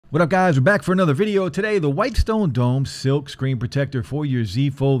What up, guys? We're back for another video. Today, the Whitestone Dome Silk Screen Protector for your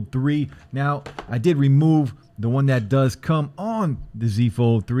Z Fold 3. Now, I did remove the one that does come on the Z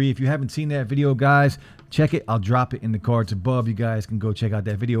Fold 3. If you haven't seen that video, guys, check it. I'll drop it in the cards above. You guys can go check out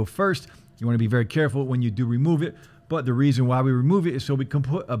that video first. You want to be very careful when you do remove it. But the reason why we remove it is so we can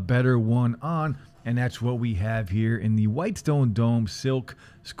put a better one on. And that's what we have here in the Whitestone Dome Silk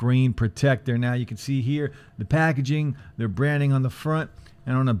Screen Protector. Now, you can see here the packaging, their branding on the front.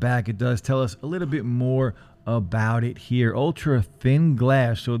 And on the back, it does tell us a little bit more about it here. Ultra thin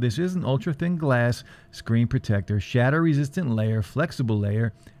glass. So this is an ultra thin glass screen protector, shatter resistant layer, flexible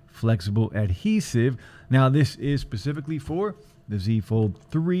adhesive. Now this is specifically for the Z Fold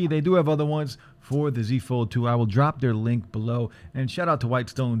 3. They do have other ones for the Z Fold 2. I will drop their link below. And shout out to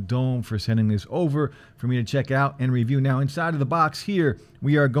Whitestone Dome for sending this over for me to check out and review. Now inside of the box here,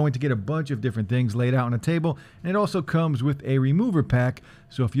 we are going to get a bunch of different things laid out on a table. And it also comes with a remover pack.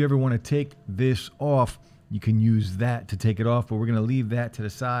 So if you ever want to take this off, you can use that to take it off. But we're going to leave that to the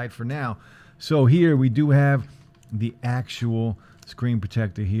side for now. So here we do have the actual screen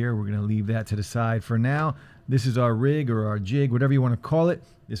protector here. We're going to leave that to the side for now. This is our rig or our jig, whatever you want to call it.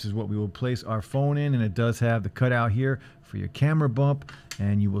 This is what we will place our phone in, and it does have the cutout here for your camera bump,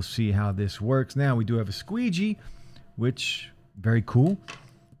 and you will see how this works. Now, we do have a squeegee, which, very cool.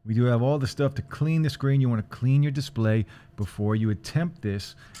 We do have all the stuff to clean the screen. You want to clean your display before you attempt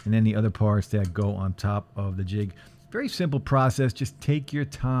this, and then the other parts that go on top of the jig. Very simple process. Just take your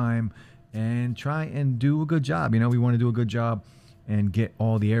time and try and do a good job. You know, we want to do a good job and get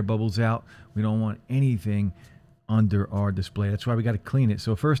all the air bubbles out. We don't want anything under our display. That's why we got to clean it.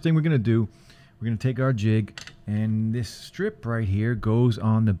 So first thing we're going to do, we're going to take our jig, and this strip right here goes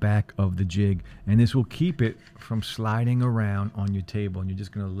on the back of the jig, and this will keep it from sliding around on your table. And you're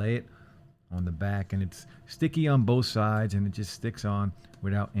just going to lay it on the back, and it's sticky on both sides, and it just sticks on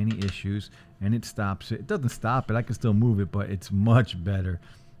without any issues, and it stops it. It doesn't stop it. I can still move it, but it's much better.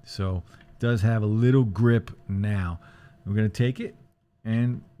 So it does have a little grip now. We're going to take it,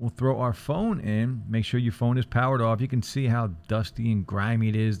 and we'll throw our phone in. Make sure your phone is powered off. You can see how dusty and grimy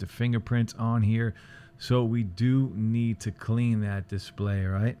it is, the fingerprints on here. So we do need to clean that display,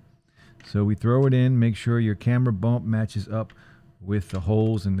 right? So we throw it in, make sure your camera bump matches up with the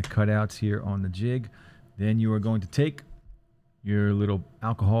holes and the cutouts here on the jig. Then you are going to take your little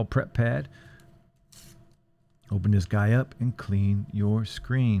alcohol prep pad, open this guy up, and clean your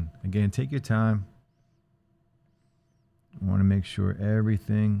screen. Again, take your time. I want to make sure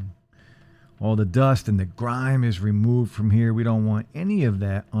everything, all the dust and the grime is removed from here. We don't want any of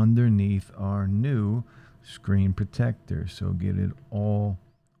that underneath our new screen protector. So get it all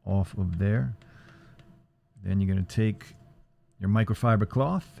off of there. Then you're going to take your microfiber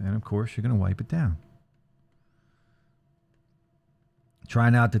cloth, and of course you're going to wipe it down. Try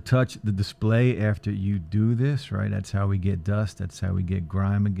not to touch the display after you do this, right? That's how we get dust. That's how we get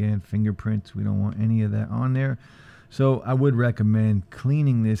grime again, fingerprints. We don't want any of that on there. So I would recommend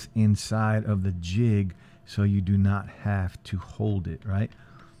cleaning this inside of the jig so you do not have to hold it, right?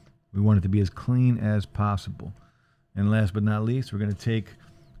 We want it to be as clean as possible. And last but not least, we're going to take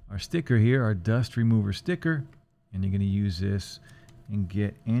our sticker here, our dust remover sticker, and you're going to use this and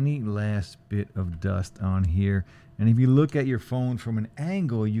get any last bit of dust on here. And if you look at your phone from an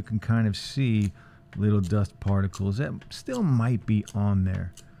angle, you can kind of see little dust particles that still might be on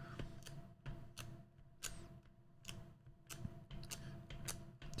there.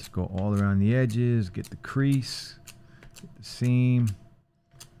 Go all around the edges, get the crease, get the seam.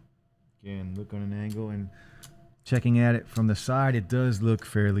 Again, look on an angle, and checking at it from the side, it does look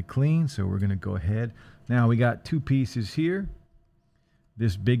fairly clean. So we're going to go ahead. Now we got two pieces here.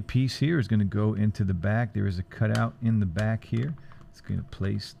 This big piece here is going to go into the back. There is a cutout in the back here. It's going to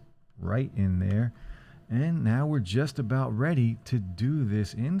place right in there. And now we're just about ready to do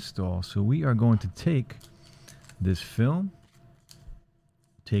this install. So we are going to take this film,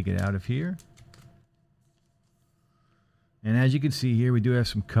 take it out of here, and as you can see here, we do have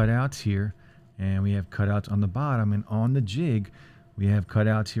some cutouts here, and we have cutouts on the bottom, and on the jig we have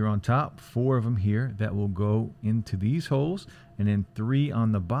cutouts here on top, 4 of them here that will go into these holes, and then 3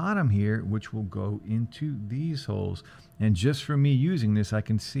 on the bottom here which will go into these holes. And just from me using this, I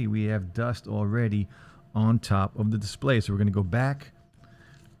can see we have dust already on top of the display. So we're going to go back,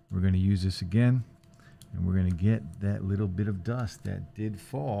 we're going to use this again, and we're going to get that little bit of dust that did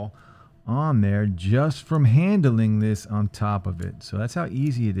fall on there just from handling this on top of it. So that's how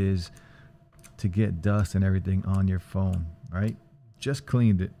easy it is to get dust and everything on your phone, right? Just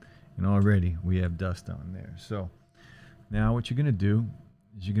cleaned it, and already we have dust on there. So now what you're going to do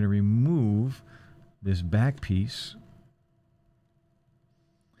is you're going to remove this back piece,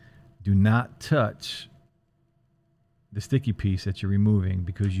 do not touch the sticky piece that you're removing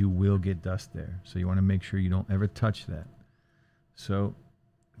because you will get dust there. So you want to make sure you don't ever touch that. So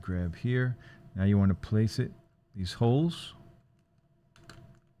grab here. Now you want to place it, these holes.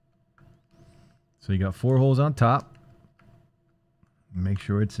 So you got 4 holes on top. Make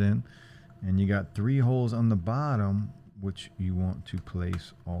sure it's in. And you got 3 holes on the bottom, which you want to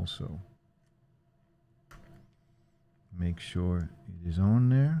place also. Make sure it is on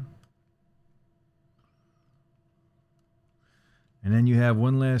there. And then you have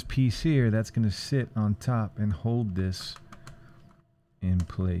one last piece here that's going to sit on top and hold this in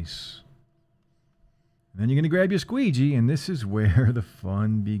place. And then you're going to grab your squeegee, and this is where the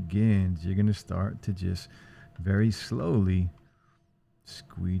fun begins. You're going to start to just very slowly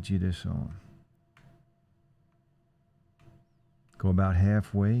squeegee this on. Go about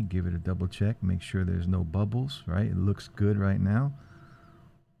halfway, give it a double check, make sure there's no bubbles, right? It looks good right now.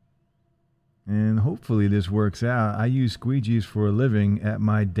 And hopefully this works out. I use squeegees for a living at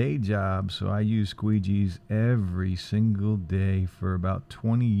my day job, so I use squeegees every single day for about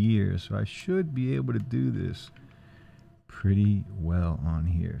 20 years. So I should be able to do this pretty well on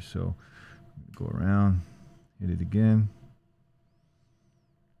here. So go around, hit it again.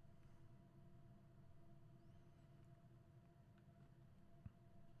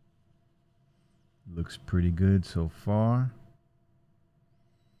 Looks pretty good so far.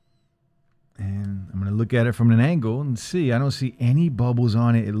 And I'm going to look at it from an angle and see. I don't see any bubbles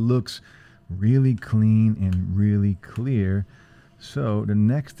on it. It looks really clean and really clear. So the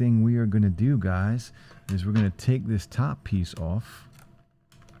next thing we are going to do, guys, is we're going to take this top piece off.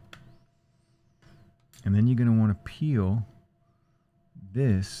 And then you're going to want to peel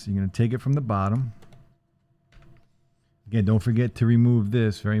this. You're going to take it from the bottom. Again, don't forget to remove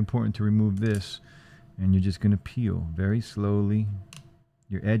this. Very important to remove this. And you're just going to peel very slowly.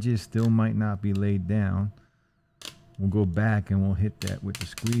 Your edges still might not be laid down. We'll go back and we'll hit that with the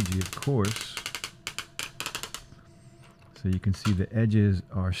squeegee, of course. So you can see the edges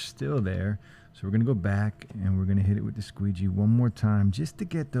are still there. So we're going to go back and we're going to hit it with the squeegee one more time just to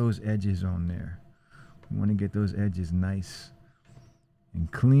get those edges on there. We want to get those edges nice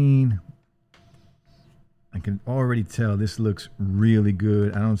and clean. I can already tell this looks really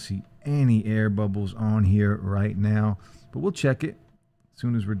good. I don't see any air bubbles on here right now, but we'll check it as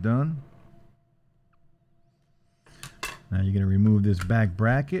soon as we're done. Now you're going to remove this back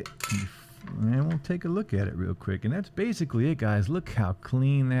bracket and we'll take a look at it real quick. And that's basically it, guys. Look how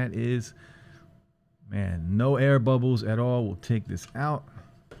clean that is. Man, no air bubbles at all. We'll take this out.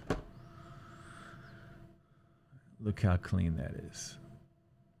 Look how clean that is.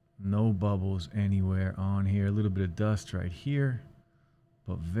 No bubbles anywhere on here. A little bit of dust right here,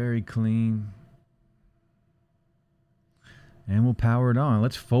 but very clean. And we'll power it on.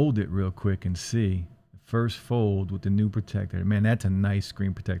 Let's fold it real quick and see. The first fold with the new protector. Man, that's a nice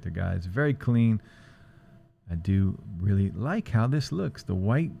screen protector, guys. Very clean. I do really like how this looks. The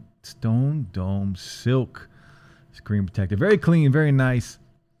Whitestone Dome Silk screen protector. Very clean, very nice.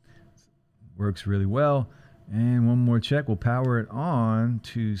 Works really well. And one more check. We'll power it on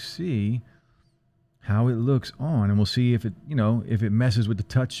to see how it looks on. And we'll see if it, if it messes with the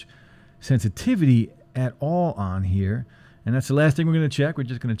touch sensitivity at all on here. And that's the last thing we're going to check. We're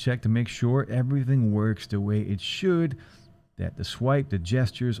just going to check to make sure everything works the way it should. That the swipe, the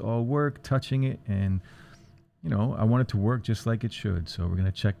gestures all work, touching it. And, I want it to work just like it should. So we're going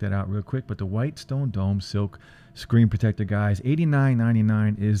to check that out real quick. But the Whitestone Dome Silk screen protector, guys,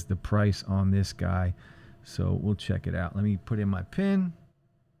 $89.99 is the price on this guy. So we'll check it out. Let me put in my pin.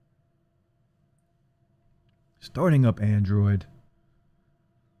 Starting up Android.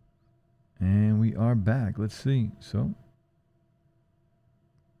 And we are back. Let's see. So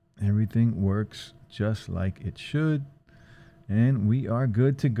everything works just like it should. And we are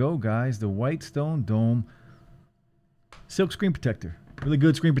good to go, guys. The Whitestone Dome Silk Screen Protector. Really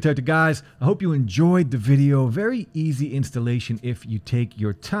good screen protector, guys. I hope you enjoyed the video. Very easy installation if you take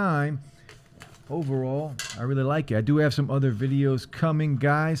your time. Overall, I really like it. I do have some other videos coming,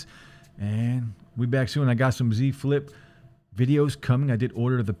 guys. And we'll be back soon. I got some Z Flip videos coming. I did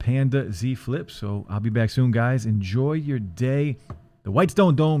order the Panda Z Flip. So I'll be back soon, guys. Enjoy your day. The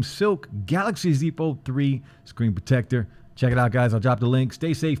Whitestone Dome Silk Galaxy Z Fold 3 screen protector. Check it out, guys. I'll drop the link.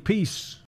 Stay safe. Peace.